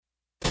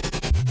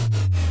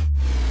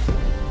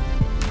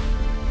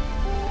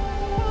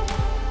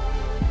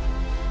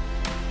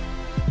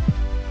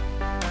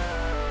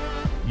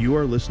You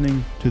are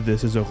listening to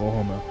This is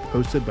Oklahoma,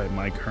 hosted by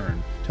Mike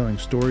Hearn, telling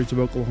stories of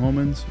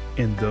Oklahomans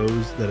and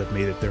those that have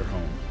made it their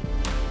home.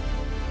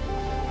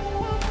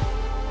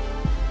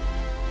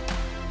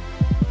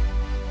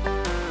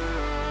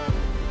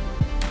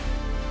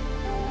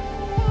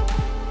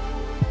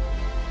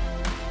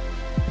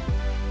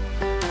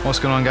 What's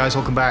going on, guys?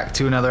 Welcome back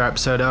to another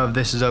episode of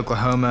This is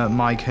Oklahoma.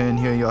 Mike Hearn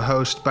here, your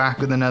host, back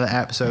with another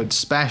episode,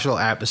 special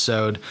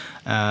episode.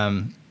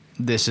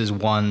 This is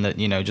one that,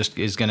 just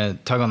is going to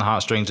tug on the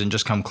heartstrings and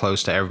just come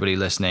close to everybody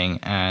listening.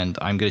 And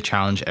I'm going to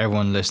challenge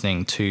everyone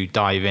listening to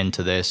dive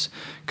into this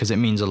because it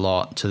means a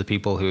lot to the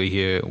people who are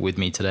here with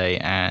me today.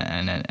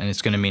 And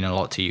it's going to mean a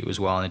lot to you as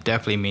well. And it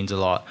definitely means a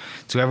lot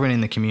to everyone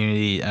in the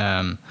community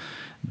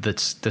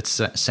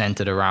that's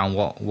centered around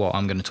what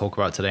I'm going to talk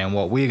about today and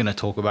what we're going to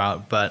talk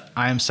about. But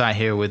I am sat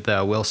here with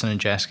Wilson and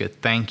Jessica.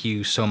 Thank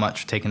you so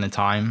much for taking the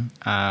time.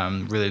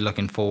 Really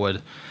looking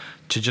forward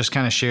to just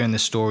kind of sharing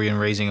this story and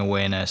raising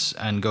awareness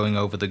and going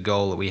over the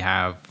goal that we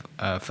have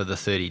for the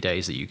 30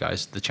 days that you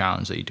guys, the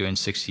challenge that you're doing,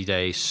 60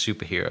 Day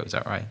Superhero. Is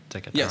that right? Did I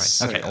get yes.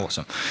 that right? Okay,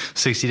 awesome.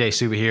 60 Day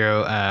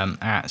Superhero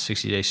at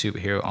 60 Day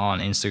Superhero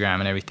on Instagram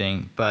and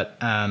everything.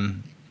 But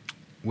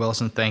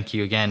Wilson, thank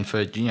you again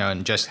for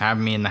just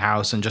having me in the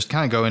house and just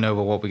kind of going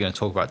over what we're going to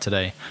talk about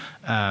today.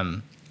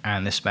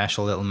 And this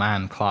special little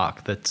man,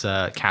 Clark,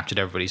 that captured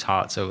everybody's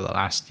hearts over the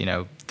last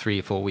 3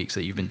 or 4 weeks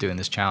that you've been doing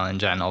this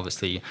challenge, and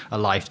obviously a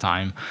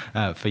lifetime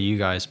for you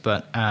guys.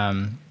 But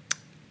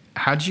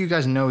how did you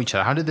guys know each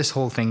other? How did this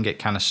whole thing get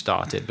kind of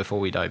started before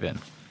we dive in?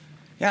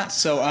 Yeah,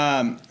 so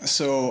I'm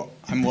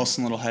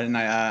Wilson Littlehead, and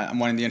I'm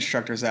one of the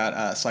instructors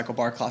at Cycle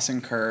Bar Class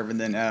and Curve.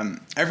 And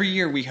then every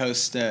year we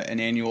host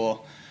an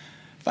annual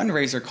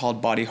fundraiser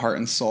called Body, Heart,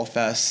 and Soul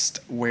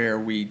Fest, where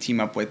we team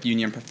up with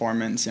Union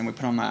Performance and we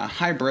put on a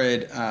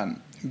hybrid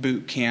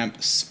boot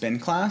camp spin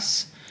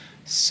class.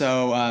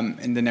 So,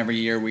 and then every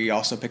year we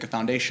also pick a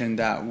foundation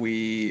that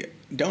we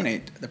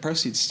donate the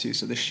proceeds to.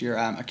 So this year,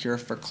 A Cure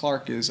for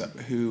Clark is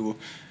who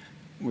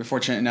we're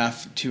fortunate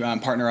enough to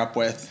partner up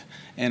with,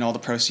 and all the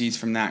proceeds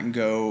from that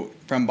go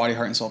from Body,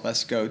 Heart, and Soul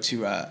Fest go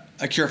to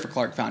A Cure for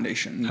Clark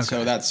Foundation. And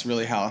so that's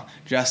really how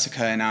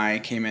Jessica and I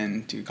came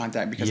into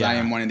contact, because I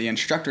am one of the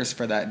instructors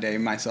for that day.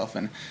 Myself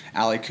and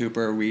Allie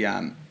Cooper, we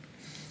are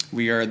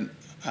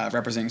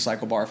representing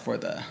Cycle Bar for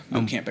the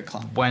boot camp at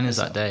Clark. When is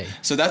that day?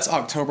 So that's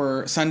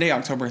Sunday,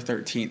 October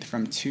 13th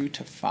from 2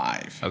 to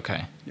 5.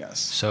 Okay. Yes.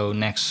 So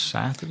next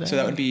Saturday? So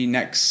that would be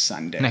next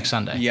Sunday. Next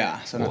Sunday?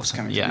 Yeah. So that's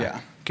coming.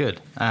 Yeah.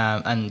 Good.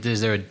 And is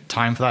there a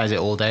time for that? Is it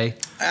all day?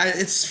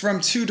 It's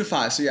from 2 to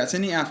 5. So yeah, it's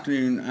in the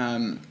afternoon.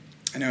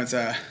 I know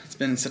it's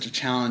been such a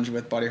challenge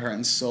with Body, Heart,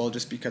 and Soul,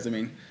 just because,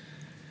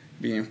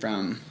 being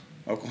from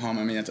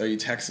Oklahoma, that's OU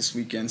Texas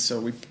weekend. So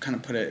we kind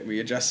of we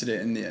adjusted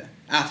it in the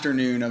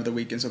afternoon of the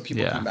weekend so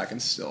people come back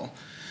and still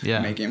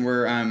make it.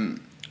 And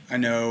I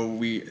know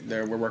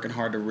we're working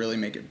hard to really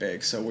make it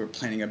big, so we're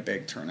planning a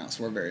big turnout,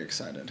 so we're very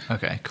excited.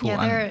 Okay, cool.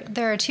 Yeah,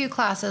 there are 2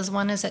 classes.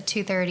 One is at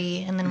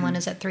 2:30, and then one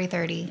is at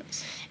 3:30.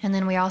 Yes. And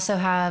then we also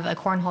have a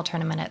cornhole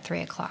tournament at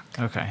 3 o'clock.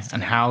 Okay,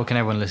 and how can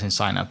everyone listening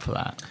sign up for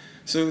that?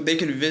 So they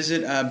can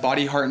visit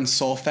Body, Heart, and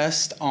Soul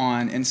Fest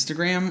on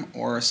Instagram,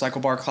 or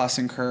Cycle Bar Class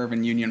and Curve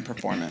and Union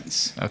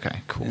Performance.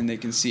 Okay, cool. And they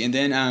can see. And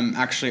then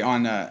actually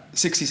on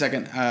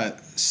 60-second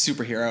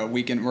Superhero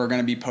weekend, we're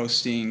going to be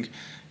posting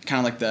kind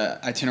of like the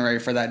itinerary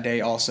for that day,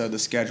 also the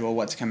schedule,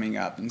 what's coming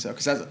up. And so,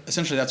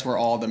 because that's where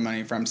all the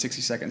money from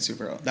 60-second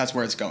Superhero, that's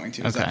where it's going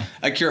to. Okay.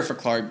 A Cure for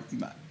Clark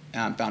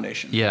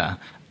Foundation. Yeah.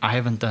 I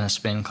haven't done a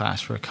spin class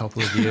for a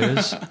couple of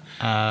years.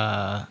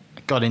 Got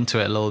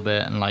into it a little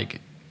bit and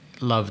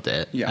loved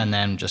it, and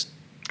then just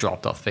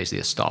dropped off,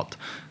 basically stopped.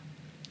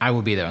 I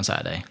will be there on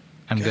Saturday.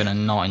 I'm going to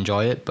not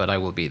enjoy it, but I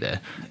will be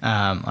there.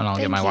 And I'll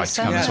get my wife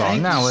to come as well.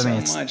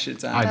 Thank you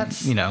so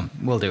much.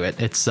 We'll do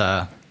it. It's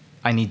I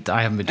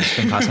haven't been to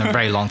spin class in a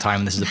very long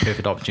time, and this is a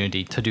perfect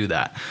opportunity to do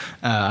that.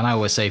 And I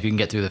always say, if you can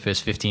get through the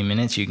first 15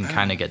 minutes, you can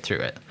kind of get through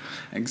it.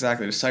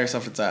 Exactly. Just tell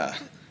yourself it's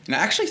and I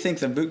actually think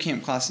the boot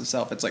camp class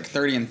itself, it's like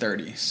 30 and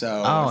 30. So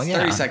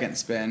 30-second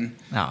spin,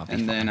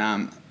 and then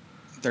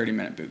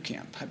 30-minute boot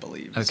camp, I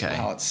believe, is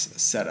how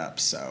it's set up.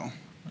 So,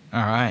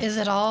 all right. Is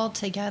it all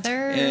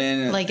together?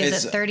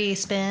 Is it 30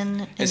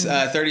 spin? It's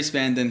 30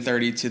 spin, then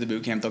 30 to the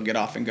boot camp. They'll get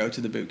off and go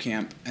to the boot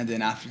camp, and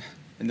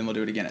then we'll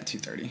do it again at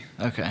 2:30.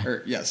 Okay.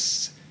 Or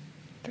yes.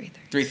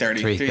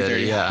 3:30.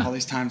 3:30. Yeah. All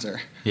these times are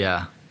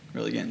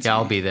really getting. Yeah,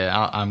 I'll be there.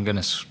 I'm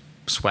gonna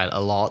sweat a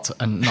lot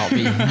and not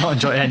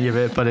enjoy any of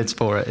it, but it's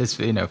for it. It's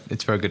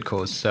it's for a good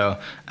cause. So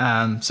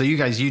so you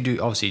guys, you do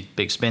obviously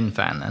big spin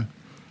fan then.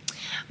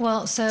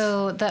 Well,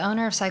 so the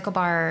owner of Cycle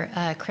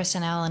Bar,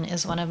 Kristen Allen,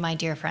 is one of my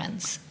dear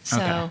friends.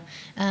 So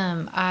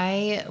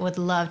I would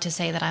love to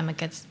say that I'm a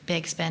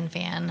big spin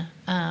fan,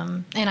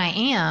 and I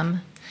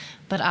am.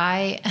 But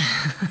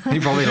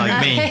You're probably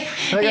like me.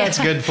 It's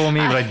good for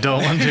me, but I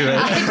don't want to do it.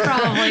 I'd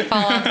probably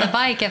fall off the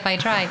bike if I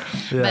tried.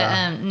 Yeah.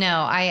 But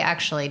no, I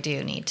actually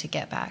do need to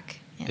get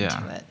back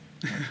into it.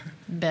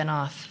 Been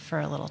off for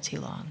a little too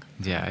long.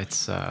 Yeah,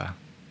 it's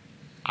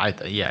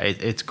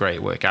it's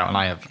great workout, and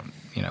I have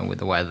with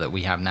the weather that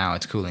we have now,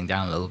 it's cooling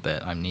down a little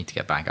bit. I need to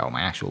get back out on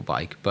my actual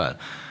bike. But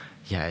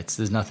yeah,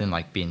 there's nothing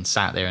like being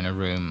sat there in a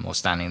room or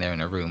standing there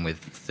in a room with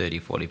 30,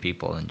 40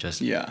 people and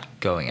just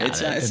going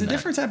at it. It's a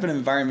different type of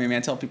environment. I mean,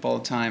 I tell people all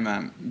the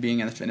time, being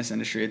in the fitness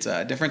industry, it's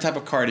a different type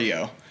of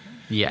cardio.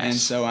 Yes. And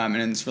so, and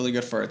it's really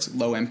good for its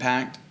low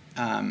impact.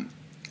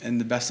 And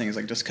the best thing is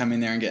like just coming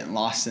there and getting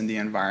lost in the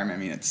environment.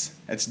 I mean,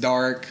 it's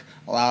dark,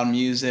 loud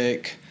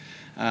music.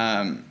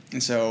 And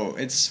so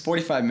it's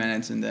 45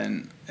 minutes, and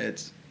then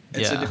it's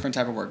a different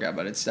type of workout,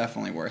 but it's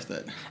definitely worth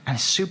it. And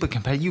it's super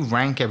competitive. You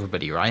rank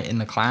everybody, right, in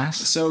the class?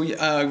 So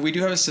we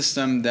do have a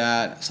system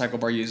that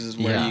CycleBar uses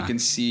where you can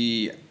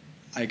see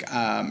like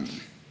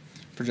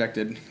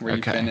projected where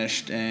you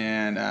finished,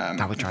 and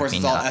of course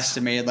it's all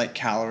estimated like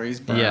calories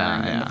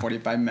burned in the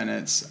 45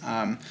 minutes.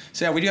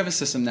 So yeah, we do have a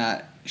system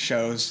that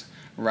shows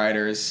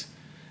riders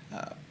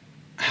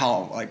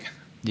how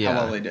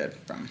well they did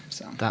from.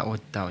 So that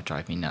would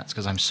drive me nuts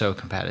because I'm so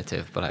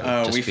competitive, but I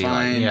would just we be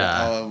find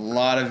a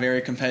lot of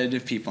very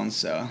competitive people, and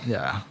so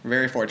we're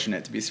very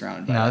fortunate to be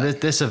surrounded by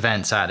that. This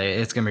event Saturday,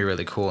 it's gonna be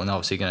really cool, and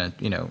obviously gonna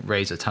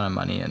raise a ton of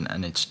money,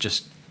 and it's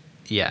just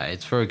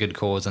it's for a good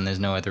cause, and there's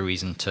no other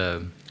reason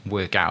to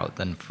work out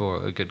than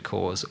for a good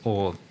cause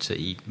or to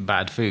eat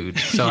bad food.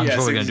 So I'm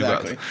sure we're going to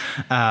do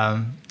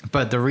both.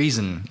 But the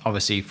reason,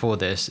 obviously, for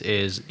this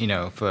is,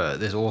 for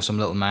this awesome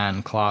little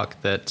man,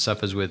 Clark, that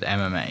suffers with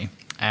MMA.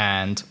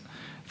 And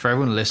for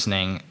everyone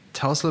listening,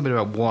 tell us a little bit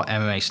about what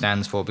MMA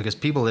stands for, because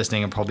people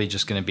listening are probably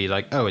just going to be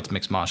like, oh, it's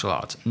mixed martial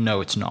arts. No,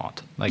 it's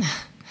not. Like,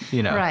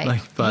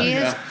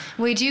 right.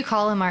 We do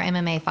call him our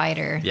MMA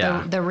fighter,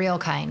 the real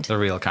kind. The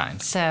real kind.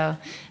 So,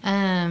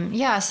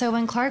 so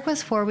when Clark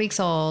was 4 weeks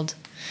old,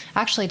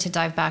 actually, to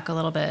dive back a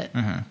little bit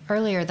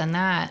earlier than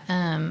that,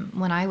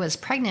 when I was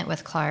pregnant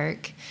with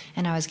Clark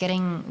and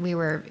we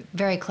were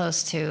very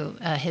close to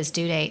his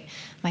due date,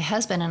 my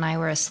husband and I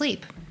were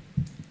asleep.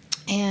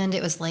 And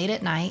it was late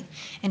at night,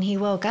 and he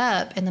woke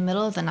up in the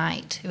middle of the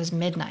night. It was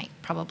midnight,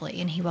 probably.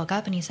 And he woke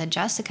up and he said,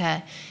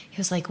 Jessica, he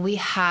was like, we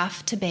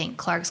have to bank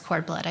Clark's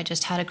cord blood. I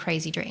just had a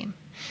crazy dream.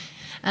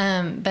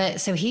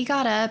 But so he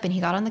got up and he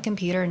got on the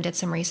computer and did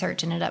some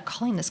research and ended up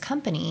calling this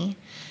company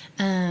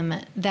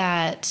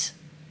that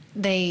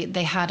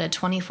they had a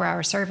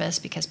 24-hour service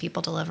because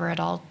people deliver at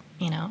all,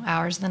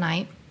 hours of the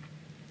night.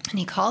 And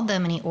he called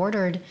them and he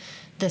ordered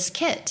this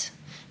kit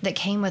that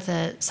came with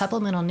a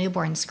supplemental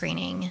newborn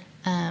screening.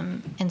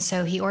 And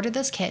so he ordered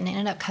this kit and it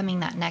ended up coming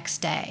that next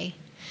day.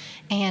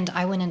 And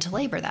I went into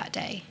labor that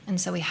day.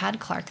 And so we had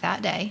Clark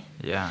that day.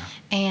 Yeah.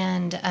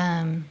 And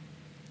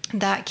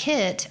that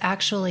kit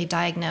actually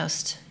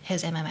diagnosed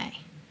his MMA.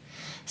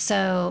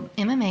 So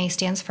MMA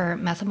stands for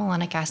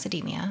methylmalonic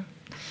acidemia.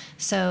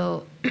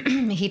 So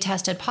he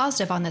tested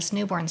positive on this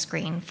newborn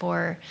screen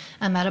for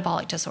a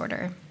metabolic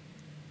disorder.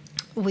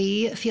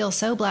 We feel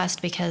so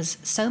blessed because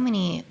so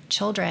many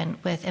children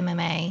with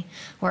MMA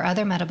or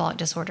other metabolic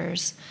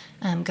disorders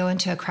go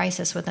into a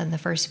crisis within the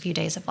first few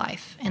days of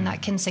life, and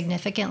that can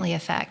significantly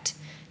affect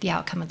the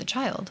outcome of the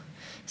child.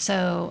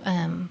 So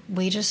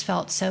we just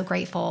felt so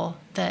grateful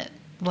that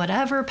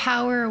whatever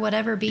power,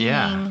 whatever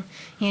being,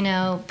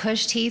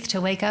 pushed Heath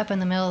to wake up in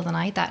the middle of the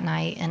night that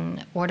night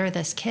and order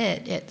this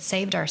kit, it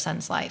saved our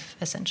son's life,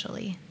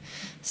 essentially.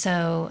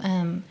 So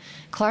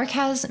Clark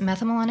has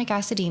methylmalonic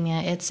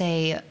acidemia. It's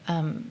a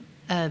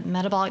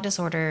metabolic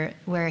disorder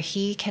where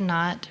he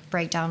cannot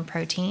break down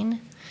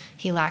protein.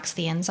 He lacks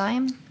the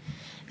enzyme.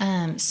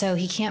 So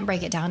he can't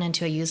break it down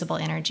into a usable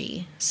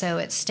energy. So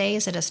it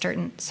stays at a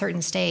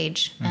certain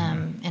stage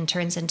and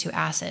turns into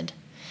acid.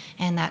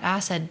 And that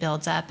acid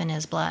builds up in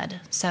his blood.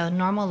 So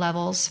normal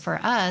levels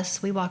for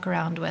us, we walk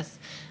around with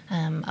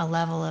a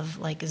level of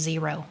like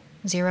 0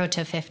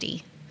 to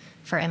 50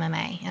 for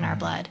MMA in our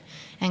blood.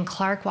 And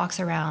Clark walks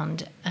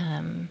around,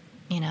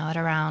 at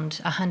around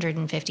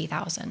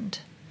 150,000.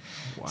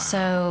 Wow.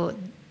 So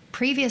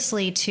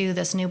previously to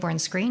this newborn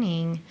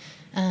screening,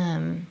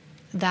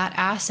 that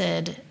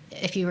acid,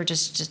 if you were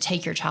just to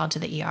take your child to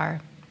the ER,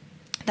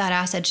 that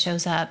acid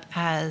shows up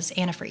as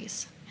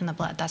antifreeze in the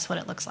blood. That's what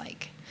it looks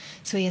like.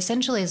 So he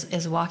essentially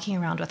is walking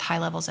around with high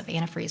levels of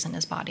antifreeze in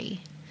his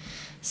body.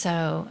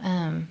 So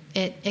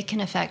it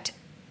can affect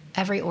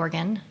every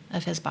organ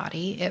of his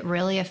body. It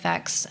really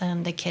affects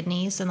the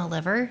kidneys and the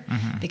liver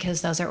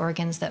because those are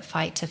organs that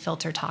fight to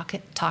filter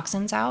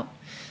toxins out.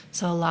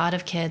 So a lot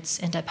of kids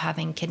end up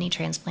having kidney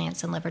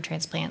transplants and liver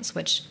transplants,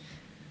 which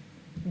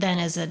then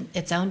is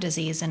its own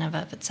disease in and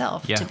of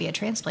itself to be a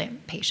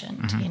transplant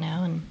patient,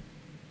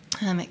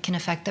 and it can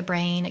affect the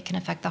brain, it can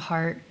affect the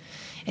heart.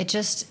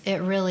 It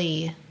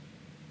really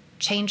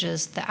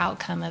changes the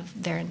outcome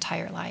of their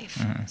entire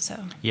life.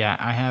 So yeah,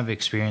 I have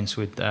experience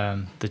with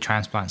the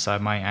transplant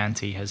side. My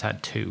auntie has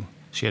had 2.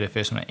 She had her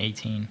first one at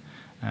 18,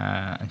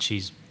 and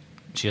she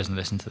doesn't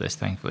listen to this,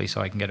 thankfully,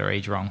 so I can get her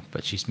age wrong,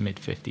 but she's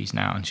mid-50s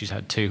now and she's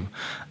had 2.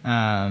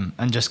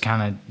 And just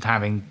kind of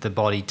having the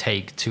body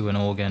take to an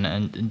organ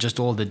and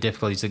just all the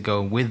difficulties that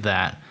go with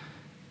that,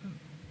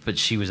 but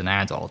she was an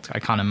adult. I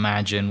can't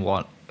imagine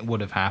what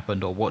would have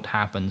happened or what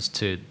happens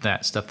to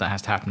that stuff that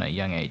has to happen at a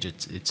young age.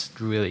 It's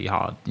really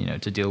hard,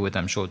 to deal with,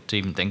 I'm sure, to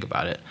even think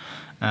about it.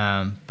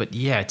 But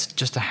yeah, it's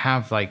just to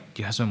have like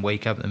your husband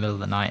wake up in the middle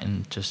of the night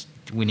and just,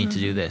 we need to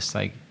do this.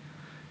 Like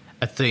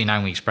at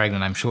 39 weeks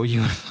pregnant, I'm sure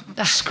you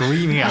were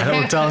screaming at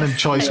him, telling him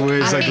choice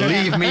words like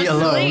 "leave me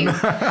alone."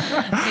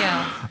 But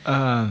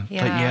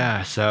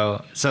yeah,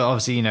 so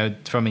obviously,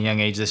 from a young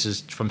age, this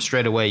is from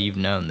straight away you've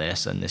known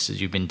this, and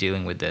you've been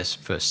dealing with this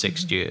for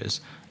 6 years.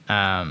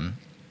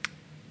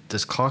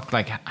 Does Clark,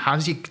 like, how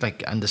does he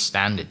like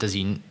understand it? Does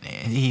he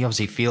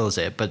obviously feels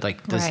it, but like,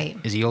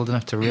 is he old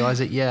enough to realize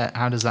it yet?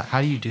 How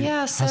do you do?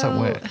 Yeah, how does that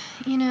work?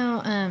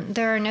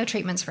 There are no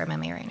treatments for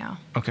MMA right now.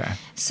 Okay.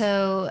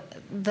 So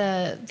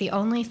the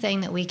only thing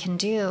that we can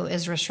do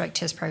is restrict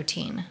his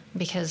protein,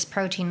 because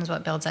protein is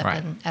what builds up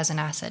as an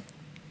acid.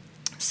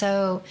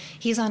 So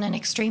he's on an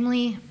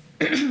extremely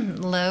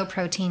low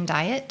protein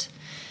diet.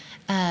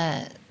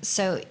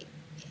 So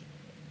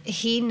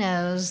he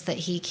knows that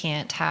he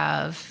can't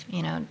have,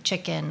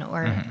 chicken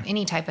or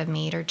any type of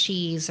meat or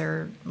cheese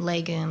or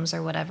legumes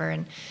or whatever.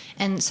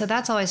 And so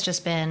that's always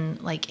just been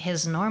like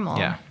his normal.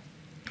 Yeah.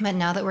 But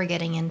now that we're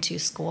getting into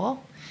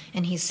school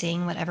and he's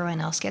seeing what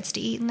everyone else gets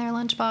to eat in their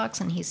lunchbox,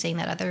 and he's seeing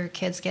that other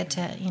kids get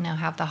to,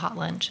 have the hot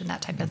lunch and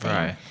that type of thing.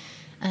 Right.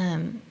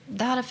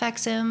 That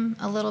affects him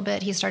a little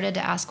bit. He started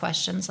to ask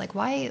questions like,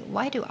 why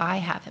do I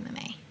have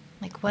MMA?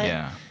 Like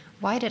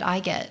why did I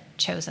get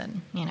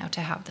chosen,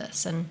 to have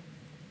this? And,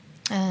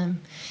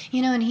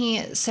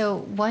 so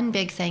one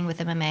big thing with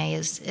MMA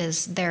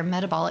is their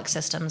metabolic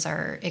systems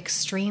are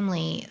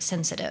extremely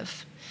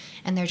sensitive,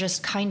 and they're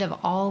just kind of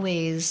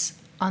always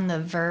on the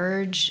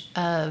verge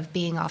of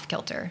being off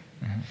kilter.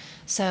 Mm-hmm.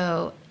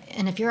 So,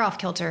 and if you're off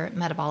kilter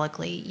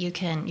metabolically,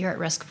 you're at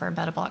risk for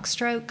metabolic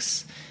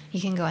strokes. You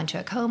can go into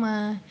a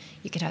coma.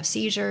 You could have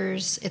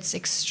seizures. It's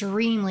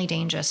extremely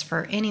dangerous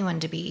for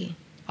anyone to be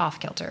off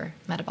kilter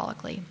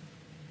metabolically.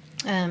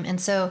 And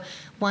so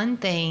one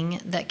thing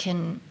that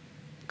can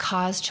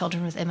cause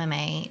children with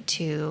MMA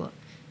to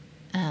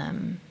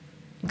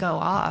go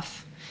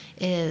off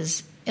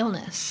is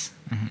illness.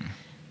 Mm-hmm.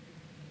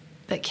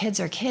 But kids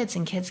are kids,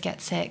 and kids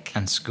get sick.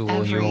 And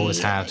school, you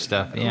always have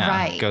stuff. Yeah,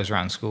 right. It goes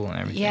around school and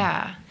everything.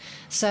 Yeah.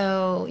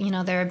 So,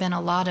 there have been a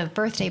lot of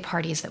birthday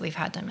parties that we've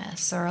had to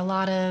miss, or a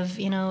lot of,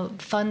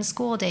 fun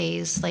school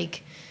days,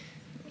 like,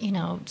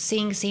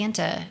 seeing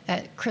Santa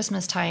at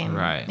Christmas time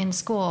in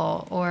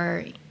school,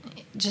 or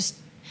just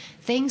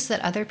things that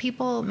other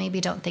people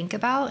maybe don't think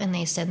about, and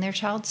they send their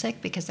child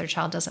sick because their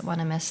child doesn't want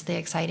to miss the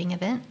exciting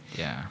event.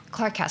 Yeah.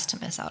 Clark has to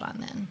miss out on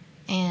then.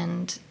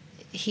 And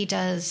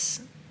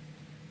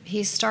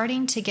he's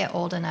starting to get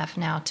old enough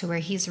now to where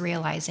he's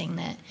realizing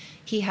that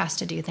he has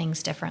to do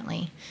things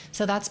differently.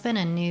 So that's been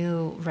a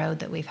new road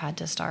that we've had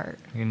to start.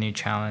 A new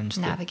challenge.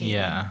 Navigating.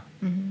 Yeah.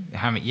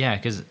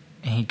 Because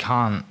he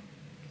can't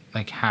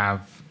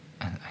have,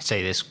 I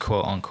say this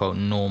quote unquote,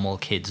 normal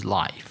kid's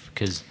life,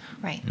 because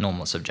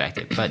normal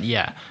subjective. But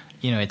yeah,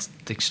 it's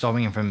like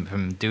stopping him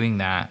from doing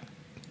that,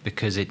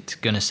 because it's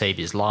going to save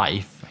his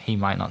life. He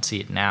might not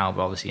see it now,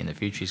 but obviously in the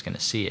future he's going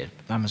to see it.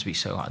 That must be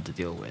so hard to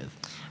deal with.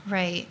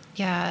 Right.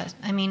 Yeah.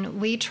 I mean,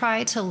 we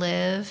try to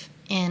live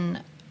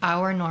in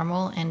our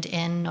normal and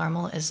in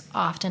normal as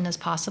often as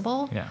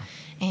possible. Yeah.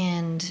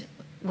 And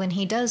when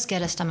he does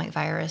get a stomach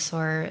virus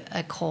or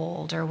a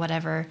cold or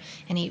whatever,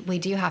 and we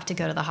do have to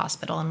go to the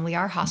hospital, and we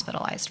are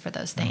hospitalized for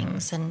those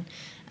things. Mm-hmm.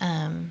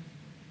 And,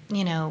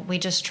 we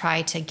just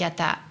try to get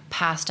that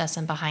past us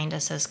and behind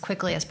us as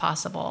quickly as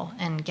possible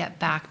and get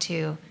back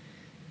to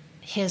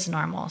his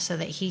normal so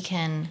that he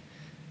can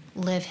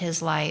live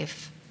his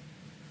life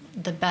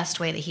the best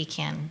way that he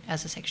can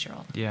as a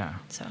 6-year-old. Yeah.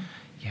 So.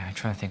 Yeah, I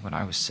try to think when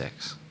I was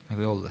 6. Like,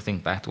 we all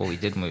think back to what we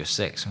did when we were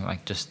 6. And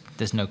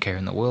there's no care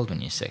in the world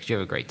when you're 6. You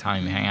have a great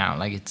time, you hang out.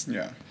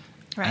 Yeah.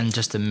 Right. And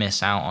just to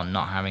miss out on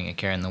not having a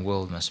care in the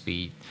world must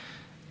be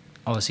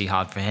obviously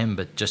hard for him,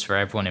 but just for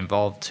everyone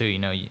involved too.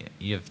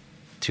 You have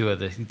 2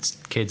 other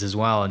kids as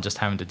well, and just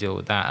having to deal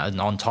with that,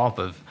 and on top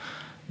of,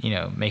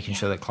 making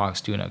sure that Clark's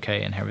doing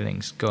okay and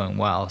everything's going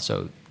well.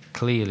 So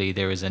clearly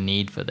there is a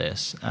need for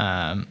this.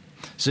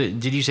 So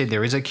did you say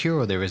there is a cure,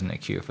 or there isn't a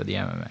cure for the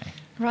MMA?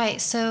 Right.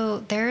 So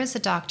there is a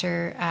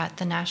doctor at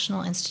the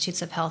National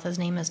Institutes of Health. His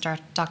name is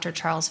Dr.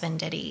 Charles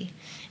Venditti,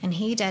 and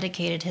he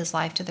dedicated his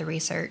life to the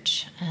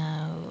research,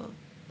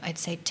 I'd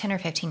say 10 or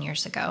 15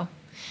 years ago.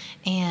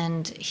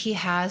 And he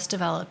has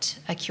developed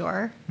a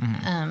cure,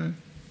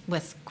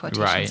 with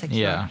quotations, a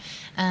cure.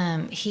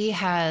 Yeah. He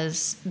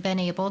has been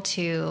able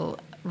to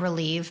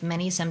relieve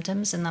many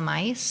symptoms in the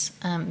mice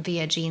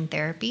via gene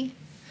therapy.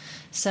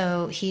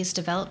 So he's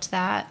developed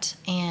that,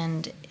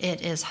 and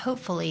it is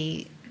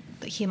hopefully,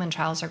 human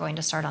trials are going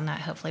to start on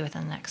that hopefully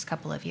within the next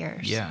couple of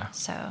years. Yeah.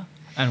 So.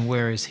 And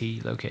where is he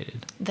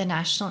located? The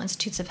National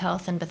Institutes of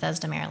Health in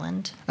Bethesda,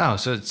 Maryland. Oh,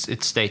 so it's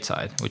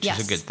stateside, which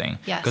is a good thing.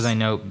 Yes. Because I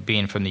know,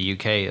 being from the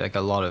UK, like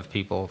a lot of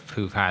people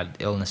who've had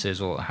illnesses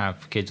or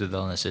have kids with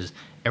illnesses,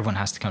 everyone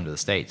has to come to the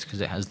States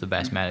because it has the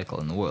best medical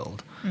in the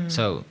world. Mm-hmm.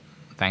 So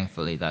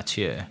thankfully that's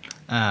here.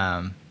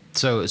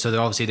 So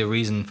obviously the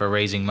reason for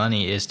raising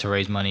money is to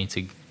raise money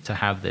to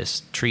have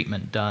this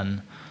treatment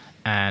done.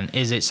 And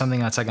is it something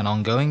that's like an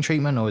ongoing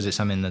treatment, or is it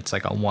something that's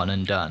like a one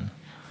and done?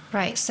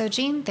 Right. So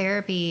gene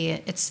therapy,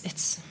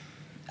 it's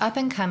up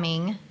and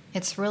coming.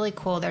 It's really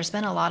cool. There's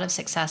been a lot of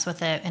success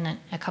with it in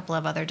a couple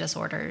of other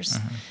disorders.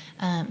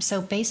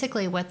 So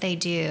basically what they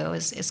do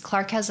is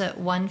Clark has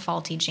one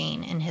faulty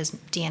gene in his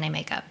DNA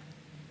makeup.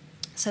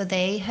 So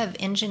they have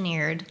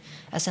engineered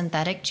a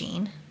synthetic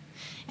gene,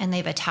 and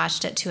they've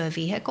attached it to a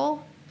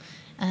vehicle.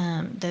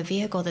 The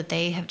vehicle that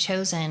they have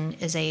chosen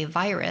is a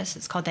virus.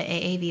 It's called the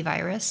AAV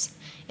virus.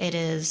 It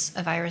is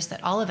a virus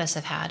that all of us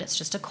have had. It's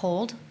just a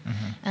cold.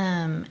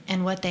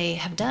 And what they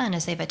have done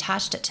is they've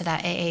attached it to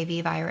that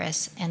AAV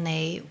virus, and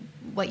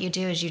what you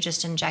do is you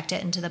just inject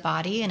it into the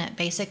body, and it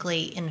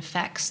basically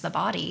infects the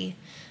body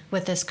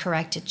with this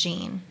corrected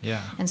gene.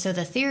 Yeah. And so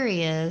the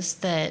theory is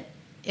that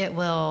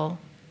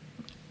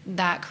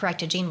that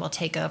corrected gene will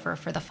take over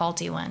for the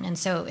faulty one. And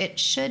so it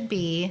should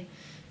be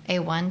a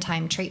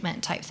one-time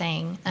treatment type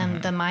thing.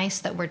 The mice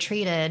that were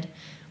treated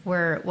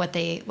were what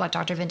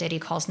Dr. Venditti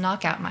calls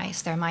knockout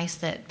mice. They're mice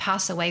that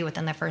pass away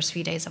within the first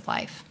few days of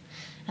life,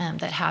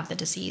 that have the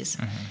disease.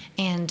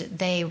 And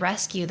they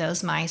rescue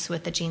those mice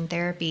with the gene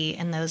therapy,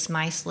 and those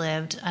mice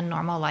lived a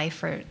normal life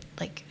for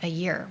like a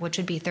year, which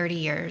would be 30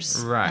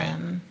 years. Right.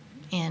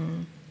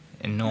 In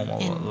normal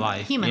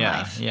life. Human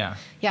life. Yeah.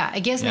 Yeah,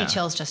 it gives me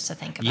chills just to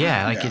think about it.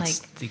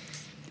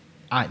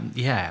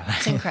 Yeah,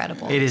 It's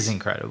incredible. It is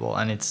incredible,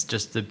 and it's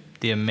just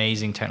the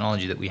amazing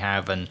technology that we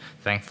have, and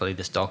thankfully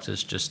this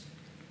doctor's just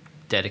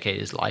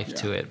dedicated his life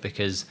to it,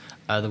 because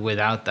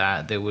without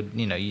that, there would,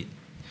 it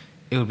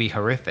would be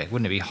horrific.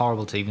 Wouldn't it be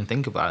horrible to even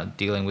think about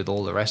dealing with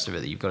all the rest of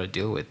it that you've got to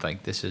deal with?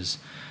 Like,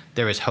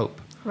 there is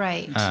hope.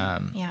 Right.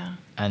 Yeah.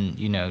 And,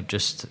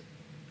 just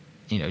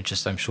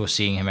I'm sure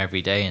seeing him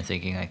every day and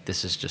thinking like,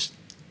 this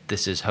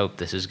is hope,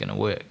 this is going to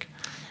work.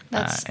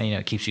 And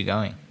it keeps you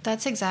going.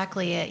 That's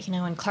exactly it.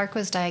 When Clark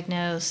was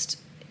diagnosed,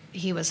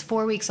 he was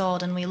 4 weeks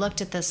old, and we looked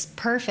at this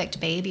perfect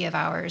baby of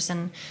ours,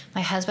 and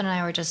my husband and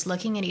I were just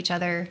looking at each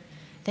other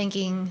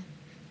thinking,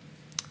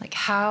 like,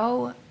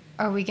 how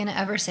are we going to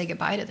ever say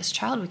goodbye to this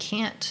child? We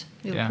can't.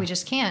 We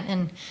just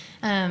can't.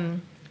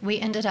 And we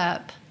ended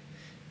up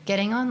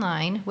getting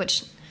online,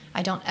 which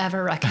I don't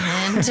ever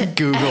recommend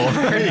Google.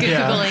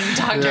 Googling,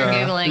 Dr.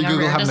 Googling you Google a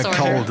rare having disorder.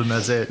 a cold and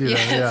that's it.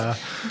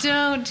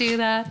 Don't do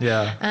that.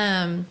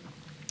 Yeah.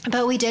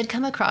 But we did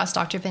come across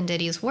Dr.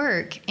 Venditti's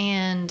work,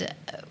 and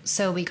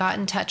so we got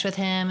in touch with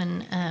him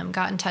and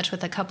got in touch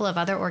with a couple of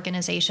other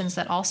organizations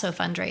that also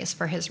fundraise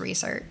for his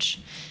research.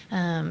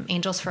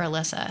 Angels for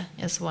Alyssa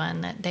is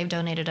one that they've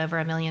donated over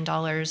 $1 million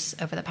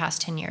over the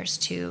past 10 years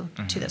to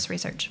this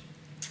research.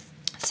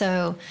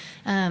 So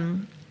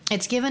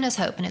it's given us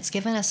hope, and it's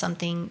given us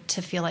something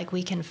to feel like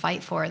we can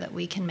fight for, that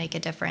we can make a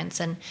difference.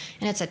 And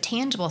it's a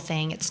tangible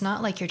thing. It's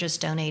not like you're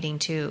just donating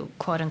to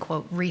quote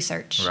unquote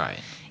research.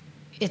 Right.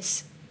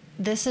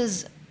 This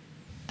is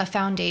a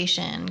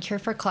foundation. Cure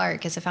for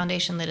Clark is a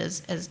foundation that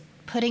is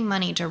putting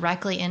money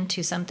directly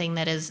into something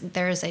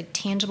there is a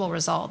tangible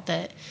result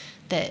that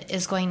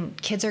is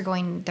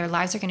their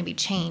lives are going to be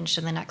changed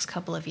in the next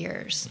couple of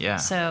years. Yeah.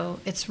 So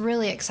it's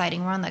really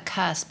exciting. We're on the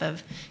cusp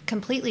of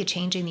completely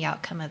changing the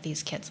outcome of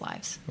these kids'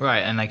 lives.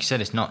 Right. And like you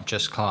said, it's not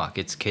just Clark,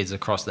 it's kids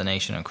across the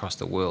nation, across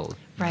the world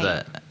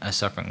that are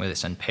suffering with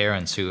this, and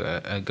parents who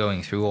are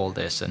going through all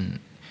this. And,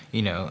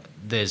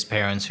 there's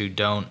parents who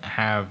don't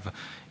have,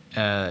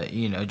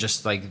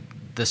 just like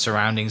the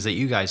surroundings that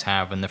you guys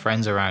have, and the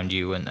friends around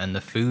you, and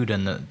the food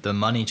and the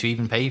money to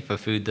even pay for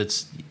food.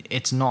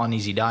 It's not an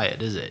easy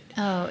diet, is it?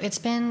 Oh, it's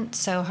been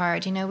so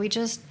hard. We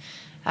just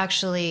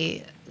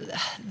actually,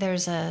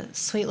 there's a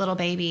sweet little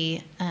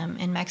baby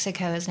in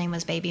Mexico. His name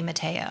was Baby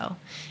Mateo,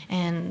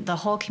 and the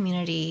whole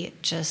community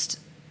just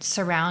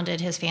surrounded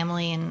his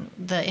family and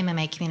the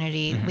MMA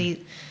community.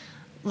 We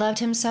loved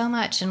him so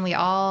much, and we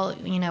all,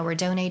 were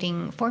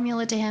donating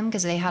formula to him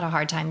because they had a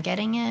hard time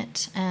getting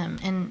it.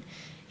 And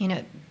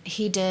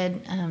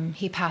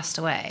he passed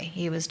away.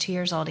 He was 2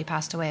 years old. He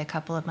passed away a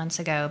couple of months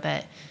ago,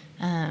 but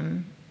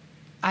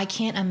I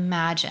can't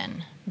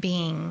imagine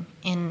being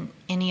in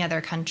any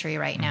other country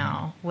right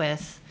now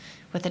with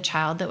a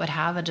child that would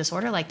have a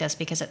disorder like this,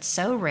 because it's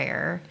so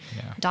rare.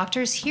 Yeah.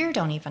 Doctors here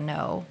don't even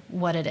know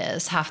what it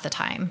is half the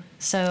time.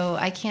 So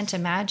I can't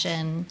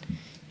imagine,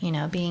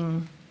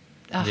 being...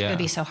 It would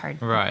be so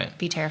hard. Right. It'd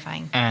be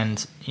terrifying.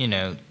 And,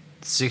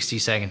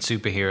 60-second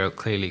superhero,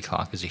 clearly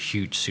Clark is a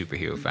huge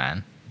superhero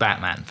fan,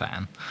 Batman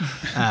fan,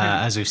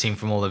 as we've seen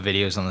from all the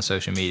videos on the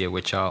social media,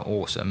 which are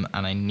awesome,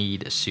 and I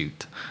need a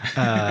suit.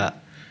 I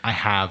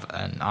have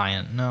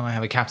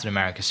a Captain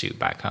America suit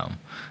back home,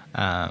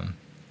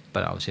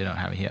 but obviously I don't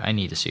have it here. I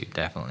need a suit,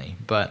 definitely.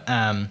 But,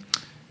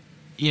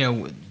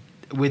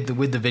 with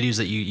the videos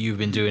that you've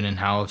been doing, and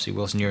how, obviously,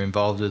 Wilson, you're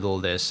involved with all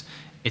this,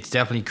 it's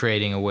definitely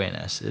creating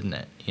awareness, isn't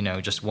it?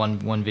 Just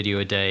one video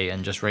a day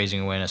and just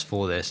raising awareness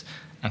for this.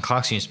 And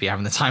Clark seems to be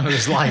having the time of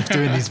his life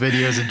doing these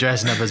videos and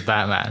dressing up as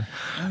Batman.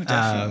 Oh,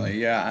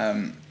 definitely,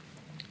 yeah.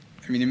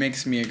 It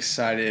makes me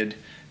excited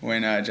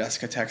when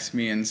Jessica texts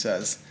me and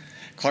says,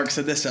 Clark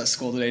said this at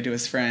school today to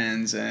his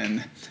friends,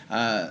 and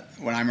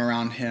when I'm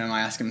around him,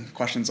 I ask him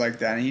questions like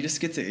that, and he just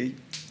gets it.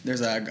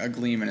 There's a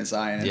gleam in his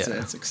eye, and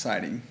it's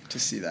exciting to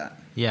see that.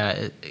 Yeah,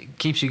 it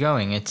keeps you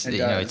going. It's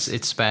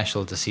it's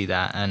special to see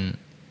that, and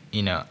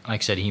like I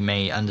said, he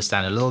may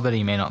understand a little bit,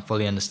 he may not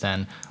fully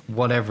understand.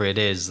 Whatever it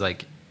is,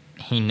 like,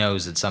 he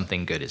knows that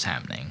something good is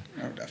happening.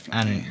 Oh,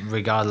 definitely. And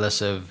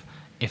regardless of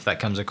if that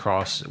comes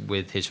across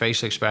with his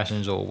facial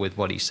expressions or with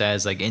what he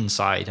says, like,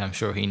 inside, I'm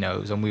sure he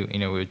knows. And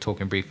we were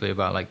talking briefly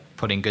about, like,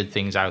 putting good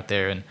things out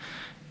there, and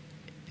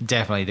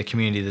definitely the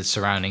community that's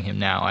surrounding him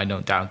now, I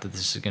don't doubt that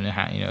this is going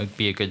to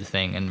be a good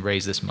thing and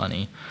raise this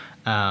money.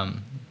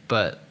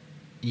 But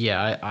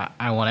yeah,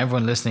 I want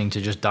everyone listening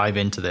to just dive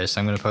into this.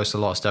 I'm going to post a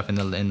lot of stuff in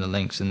the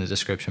links in the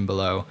description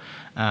below,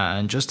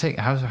 and just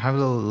have a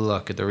little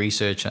look at the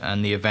research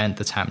and the event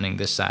that's happening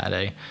this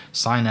Saturday.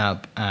 Sign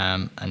up,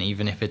 and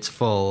even if it's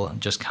full,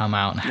 just come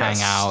out and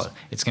hang out.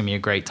 It's going to be a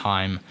great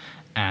time.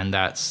 And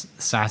that's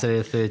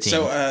Saturday the 13th.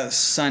 So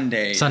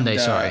Sunday,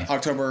 sorry.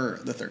 October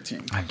the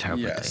 13th. I'm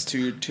terrible. Yes,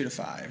 2 to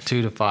 5.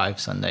 2 to 5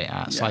 Sunday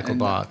at Cycle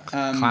Bar,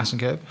 Class and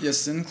Curb?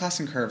 Yes, in Class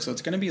and Curb. So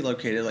it's going to be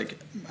located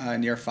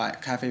near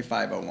Cafe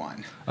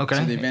 501. Okay.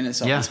 So the event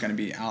itself is going to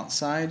be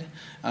outside.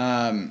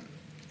 And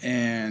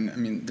I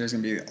mean, there's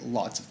going to be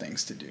lots of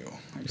things to do.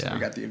 So we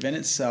got the event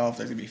itself.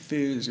 There's going to be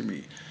food. There's going to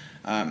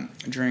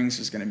be drinks.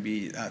 There's going to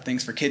be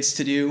things for kids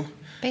to do.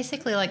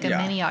 Basically like a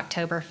mini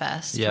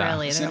Oktoberfest,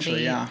 really.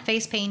 There'll be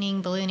face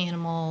painting, balloon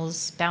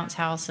animals, bounce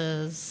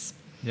houses.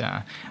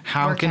 Yeah.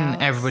 How can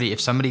everybody,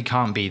 if somebody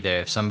can't be there,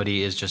 if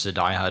somebody is just a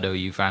diehard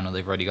OU fan, or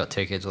they've already got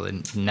tickets, or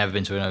they've never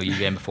been to an OU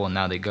game before and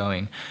now they're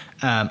going,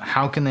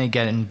 how can they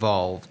get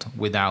involved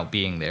without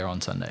being there on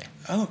Sunday?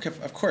 Oh, okay,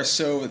 of course.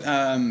 So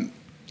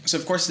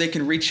of course they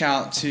can reach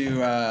out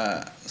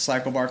to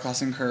Cycle Bar,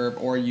 Class and Curb,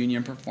 or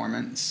Union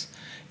Performance.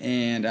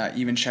 And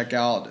even check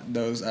out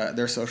those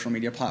their social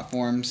media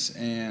platforms,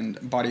 and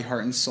Body,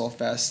 Heart, and Soul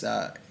Fest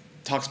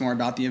talks more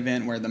about the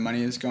event, where the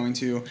money is going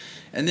to.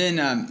 And then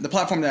the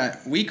platform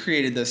that we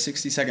created, the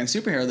 60-Second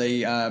Superhero,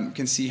 they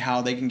can see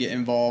how they can get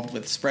involved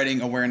with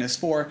spreading awareness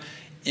for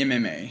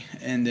MMA,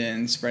 and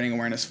then spreading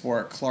awareness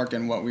for Clark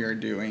and what we are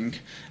doing.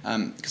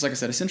 Because like I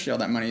said, essentially all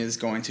that money is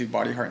going to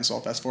Body, Heart, and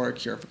Soul Fest for a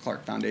Cure for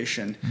Clark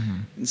Foundation. Mm-hmm.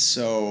 And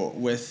so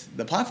with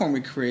the platform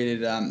we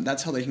created,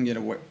 that's how they can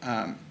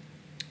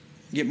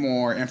get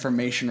more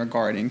information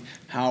regarding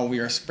how we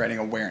are spreading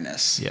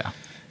awareness. Yeah.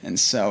 And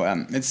so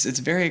it's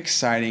very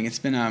exciting. It's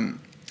been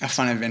a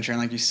fun adventure.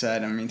 And like you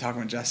said, I mean, talking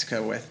with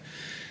Jessica, with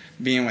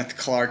being with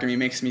Clark, I mean, it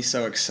makes me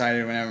so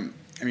excited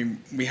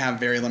we have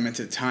very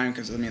limited time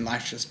because,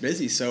 life's just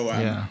busy. So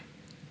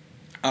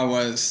I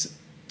was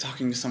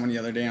talking to someone the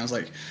other day, and I was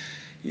like,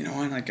 you know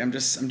what, like, I'm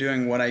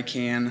doing what I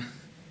can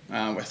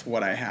with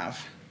what I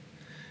have.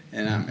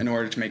 And in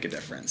order to make a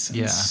difference.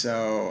 And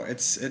so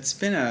it's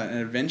been an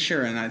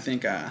adventure, and I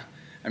think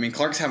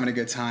Clark's having a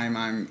good time.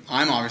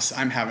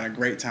 I'm having a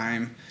great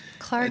time.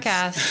 Clark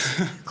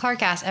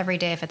asks every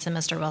day if it's a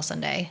Mr. Wilson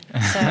day.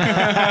 So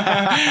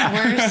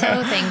we're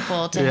so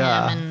thankful to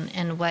him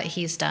and what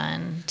he's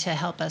done to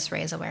help us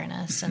raise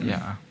awareness. And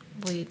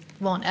we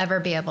won't ever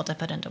be able to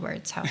put into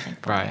words how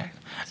thankful we are.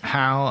 So.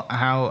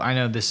 How I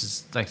know this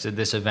is, like I said,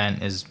 this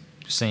event is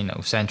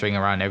centering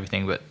around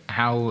everything, but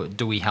how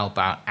do we help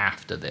out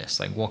after this?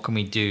 Like, what can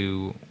we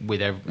do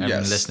with everyone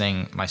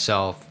listening,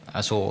 myself,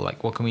 us all?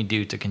 Like, what can we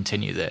do to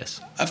continue this?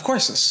 Of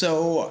course.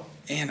 So,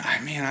 and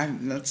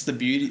that's the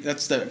beauty.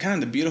 That's the kind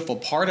of the beautiful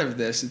part of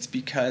this. It's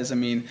because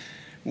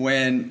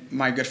when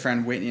my good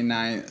friend Whitney and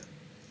I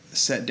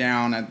sat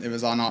down, it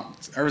was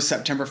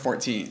September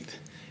 14th, and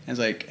it's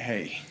like,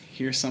 hey,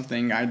 here's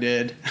something I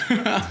did.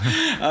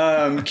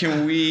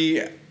 Can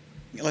we?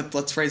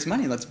 Let's raise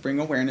money. Let's bring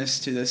awareness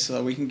to this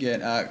so we can get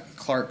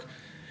Clark,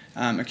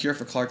 a Cure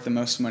for Clark, the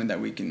most money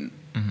that we can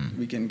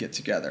get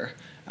together,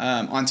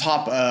 on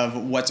top of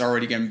what's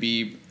already going to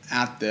be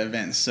at the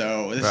event.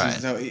 So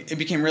it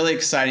became really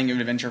exciting of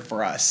an adventure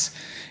for us.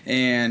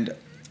 And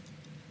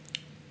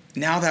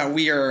now that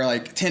we are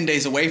like 10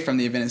 days away from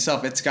the event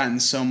itself, it's gotten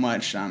so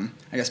much,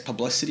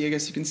 publicity, I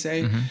guess you can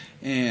say,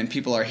 and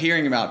people are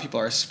hearing about it, people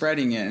are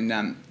spreading it,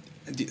 and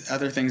the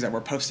other things that we're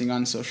posting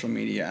on social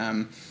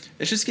media.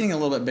 It's just getting a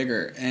little bit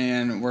bigger,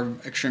 and we're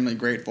extremely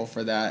grateful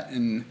for that.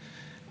 And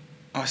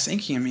I was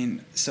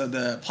thinking, so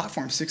the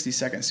platform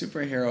 60-Second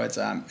Superhero, it's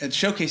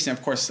showcasing,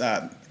 of course,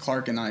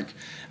 Clark, and I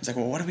was like,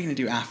 well, what are we going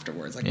to do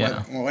afterwards? Like,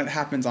 what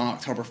happens on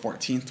October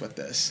 14th with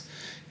this?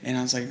 And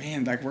I was like,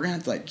 man, like, we're going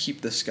to have to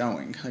keep this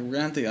going. Like, we're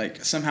going to have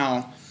to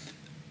somehow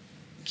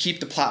keep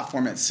the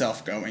platform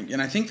itself going.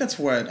 And I think that's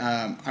what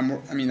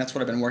that's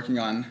what I've been working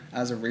on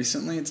as of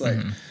recently. It's like,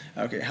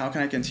 okay, how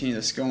can I continue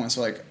this going?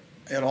 So like,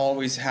 it'll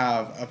always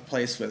have a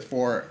place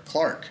for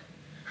Clark,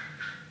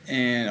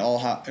 and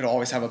it'll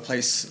always have a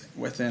place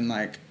within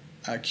like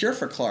a Cure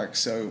for Clark.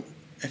 So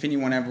if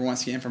anyone ever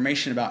wants to get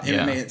information about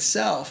MMA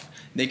itself,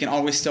 they can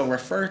always still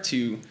refer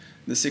to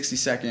the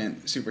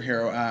 60-Second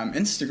Superhero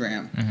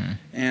Instagram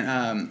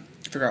and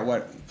figure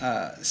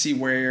out see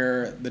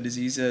where the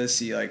disease is,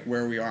 see like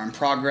where we are in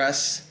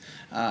progress,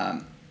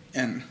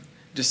 and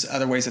just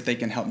other ways that they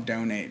can help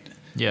donate.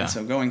 Yeah. And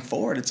so going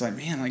forward, it's like,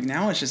 man, like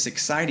now it's just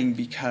exciting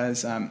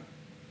because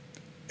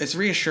it's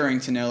reassuring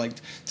to know, like,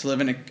 to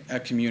live in a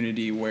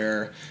community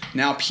where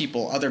now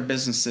other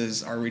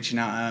businesses are reaching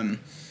out.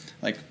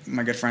 Like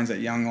my good friends at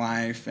Young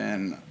Life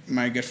and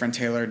my good friend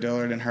Taylor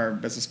Dillard and her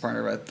business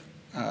partner with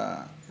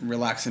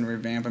Relax and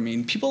Revamp. I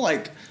mean, people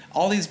like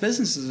all these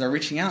businesses are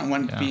reaching out and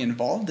want to be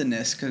involved in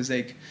this because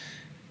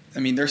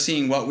they're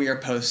seeing what we are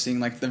posting,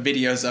 like the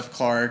videos of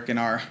Clark and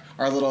our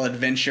little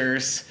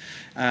adventures.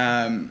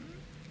 And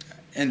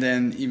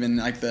then even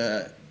like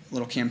the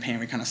little campaign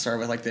we kind of started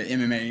with, like the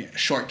MMA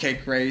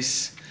shortcake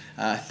race,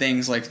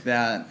 things like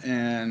that.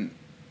 And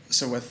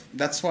so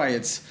that's why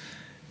it's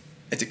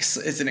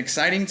an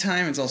exciting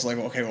time. It's also like,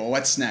 okay, well,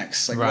 what's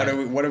next? Like, what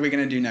are we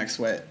going to do next?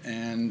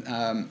 And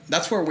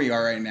that's where we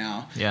are right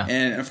now. Yeah.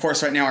 And of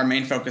course, right now our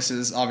main focus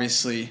is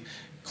obviously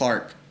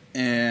Clark,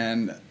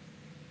 and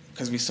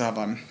because we still have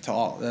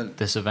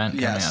this event.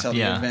 The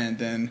event.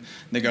 Then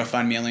the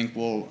GoFundMe link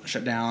will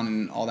shut down,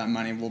 and all that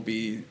money will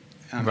be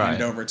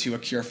handed over to A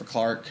Cure for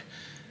Clark.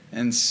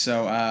 And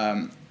so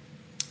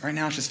right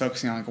now it's just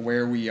focusing on like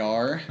where we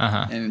are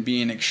and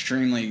being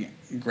extremely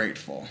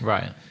grateful.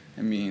 Right.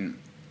 I mean,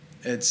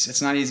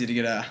 it's not easy to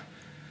get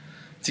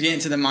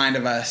into the mind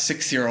of a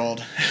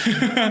 6-year-old.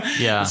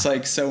 Yeah. It's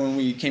like, so when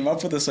we came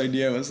up with this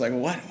idea, it was like,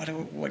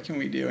 what can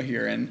we do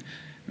here? And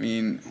I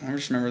mean, I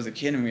just remember as a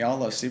kid, and we all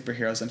love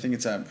superheroes. I think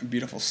it's a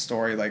beautiful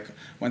story. Like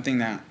one thing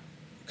that,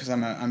 because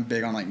I'm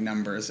big on like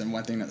numbers, and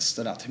one thing that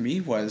stood out to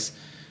me was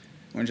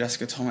when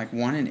Jessica told me like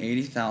 1 in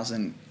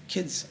 80,000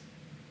 kids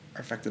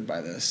are affected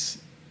by this,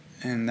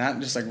 and that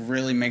just like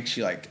really makes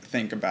you like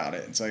think about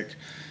it. It's like,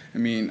 I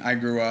mean, I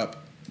grew up,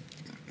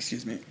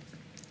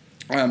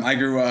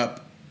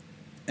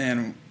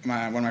 and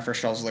one of my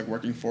first jobs was like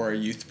working for a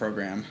youth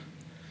program.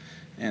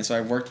 And so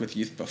I worked with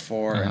youth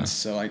before, and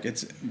so like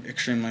it's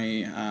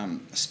extremely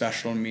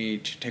special to me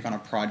to take on a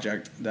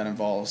project that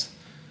involves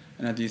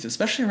another youth,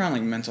 especially around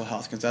like mental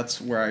health, because that's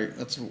where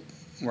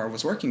I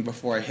was working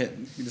before I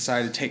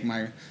decided to take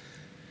my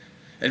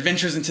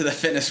adventures into the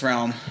fitness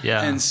realm.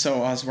 Yeah. And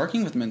so I was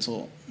working with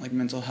mental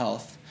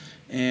health,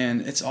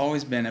 and it's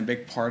always been a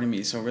big part of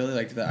me. So really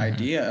like the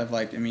idea of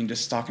like, I mean,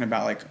 just talking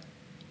about like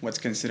what's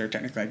considered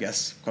technically, I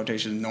guess,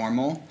 quotation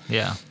normal.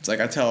 Yeah. It's like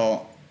I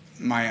tell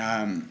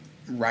my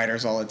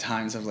writers all the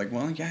time, so I was like,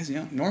 well, guys,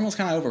 normal's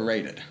kind of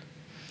overrated.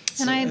 And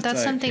So that's like,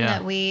 something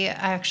that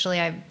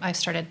I've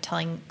started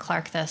telling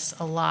Clark this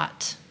a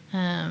lot,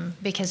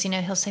 because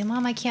he'll say,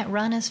 Mom, I can't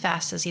run as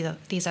fast as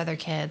these other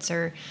kids,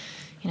 or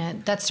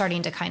that's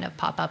starting to kind of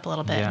pop up a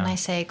little bit. Yeah. And I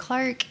say,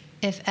 Clark,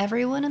 if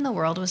everyone in the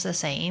world was the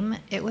same,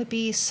 it would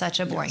be such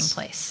a boring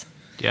place.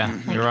 Yeah,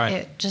 Like, you're right.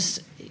 It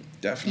just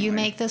Definitely. you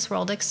make this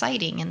world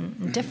exciting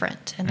and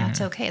different, and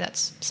that's okay.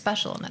 That's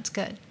special, and that's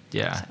good.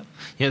 Yeah. So.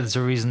 Yeah, there's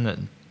a reason that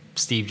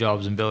Steve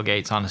Jobs and Bill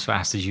Gates aren't as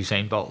fast as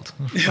Usain Bolt.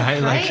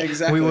 Right? Right?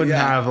 Exactly, we wouldn't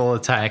yeah. have all the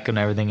tech and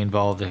everything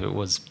involved if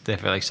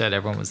like I said,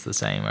 everyone was the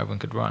same, everyone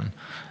could run.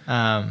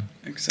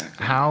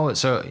 Exactly.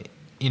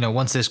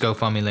 Once this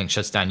GoFundMe link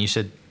shuts down, you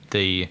said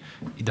the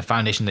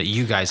foundation that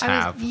you guys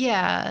have.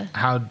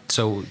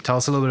 So tell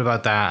us a little bit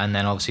about that, and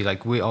then obviously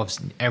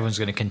everyone's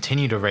going to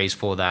continue to raise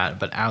for that,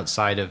 but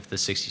outside of the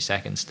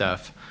 60-second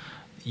stuff,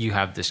 you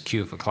have this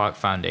Cure for Clark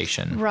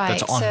Foundation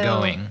that's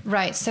ongoing.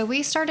 So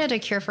we started A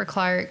Cure for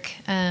Clark,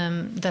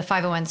 the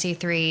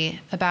 501c3,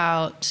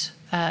 about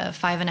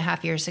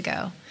 5.5 years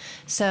ago.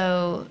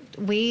 So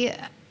we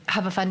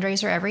have a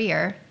fundraiser every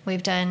year.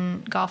 We've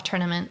done golf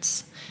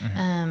tournaments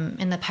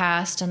in the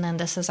past, and then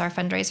this is our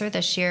fundraiser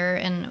this year.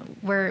 And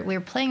we're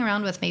playing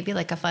around with maybe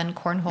like a fun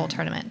cornhole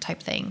tournament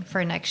type thing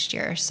for next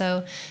year.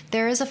 So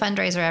there is a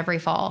fundraiser every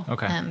fall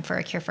for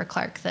A Cure for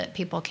Clark that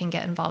people can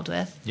get involved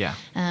with. Yeah.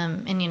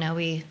 And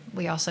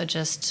we also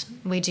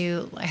we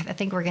do. I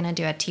think we're gonna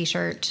do a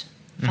T-shirt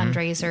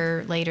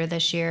fundraiser later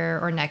this year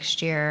or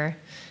next year.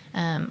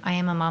 I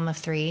am a mom of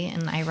 3,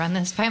 and I run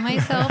this by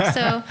myself.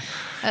 So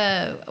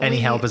any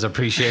help is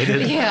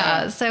appreciated.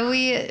 Yeah. So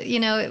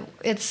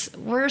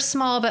we're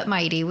small but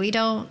mighty. We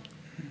don't,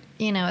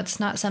 it's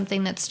not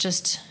something that's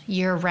just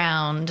year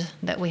round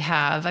that we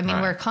have. I mean,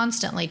 we're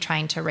constantly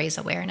trying to raise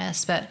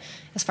awareness, but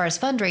as far as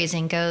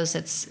fundraising goes,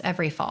 it's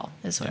every fall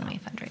is when we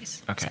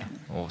fundraise. Okay,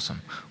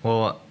 awesome.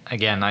 Well,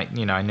 again, I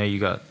know you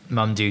got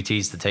mum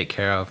duties to take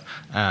care of,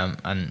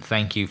 and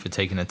thank you for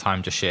taking the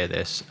time to share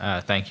this.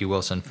 Thank you,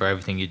 Wilson, for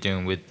everything you're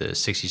doing with the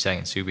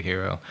 60-second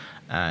superhero.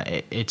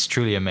 It's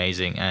truly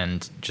amazing,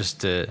 and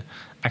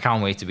I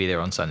can't wait to be there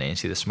on Sunday and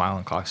see the smile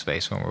on Clark's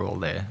face when we're all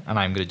there. And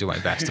I'm going to do my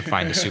best to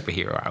find the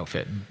superhero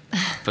outfit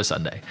for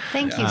Sunday.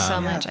 Thank you so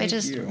much. Thank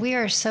you. We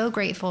are so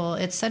grateful.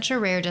 It's such a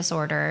rare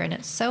disorder, and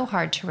it's so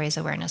hard to raise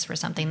awareness for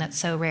something that's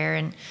so rare.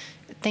 And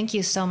thank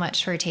you so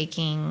much for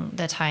taking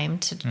the time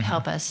to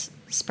help us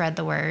spread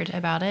the word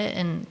about it.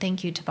 And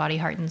thank you to Body,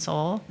 Heart, and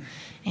Soul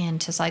and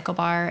to Cycle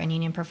Bar and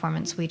Union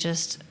Performance. We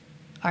just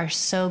are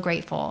so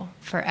grateful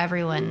for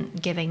everyone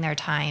giving their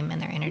time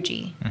and their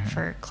energy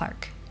for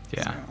Clark.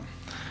 Yeah.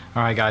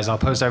 All right, guys, I'll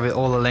post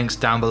all the links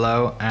down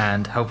below,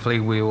 and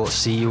hopefully we will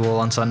see you all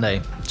on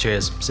Sunday.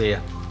 Cheers. See ya.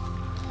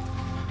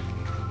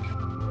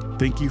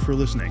 Thank you for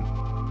listening.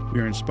 We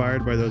are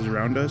inspired by those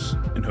around us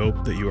and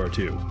hope that you are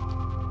too.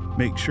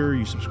 Make sure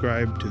you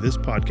subscribe to this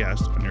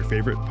podcast on your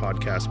favorite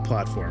podcast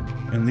platform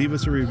and leave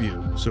us a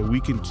review so we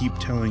can keep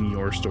telling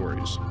your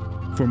stories.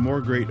 For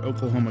more great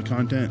Oklahoma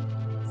content,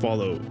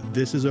 follow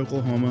This is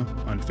Oklahoma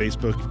on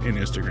Facebook and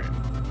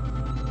Instagram.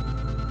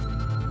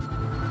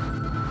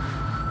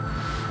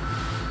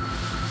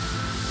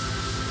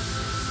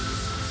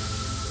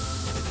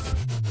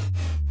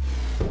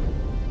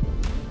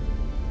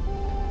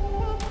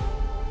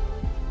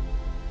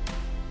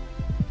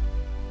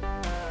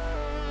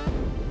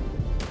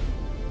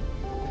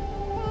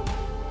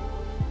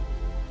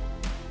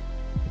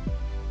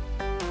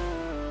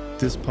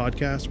 This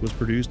podcast was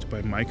produced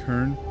by Mike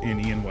Hearn and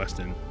Ian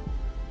Weston.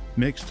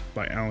 Mixed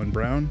by Alan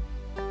Brown,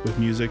 with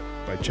music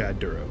by Chad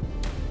Duro.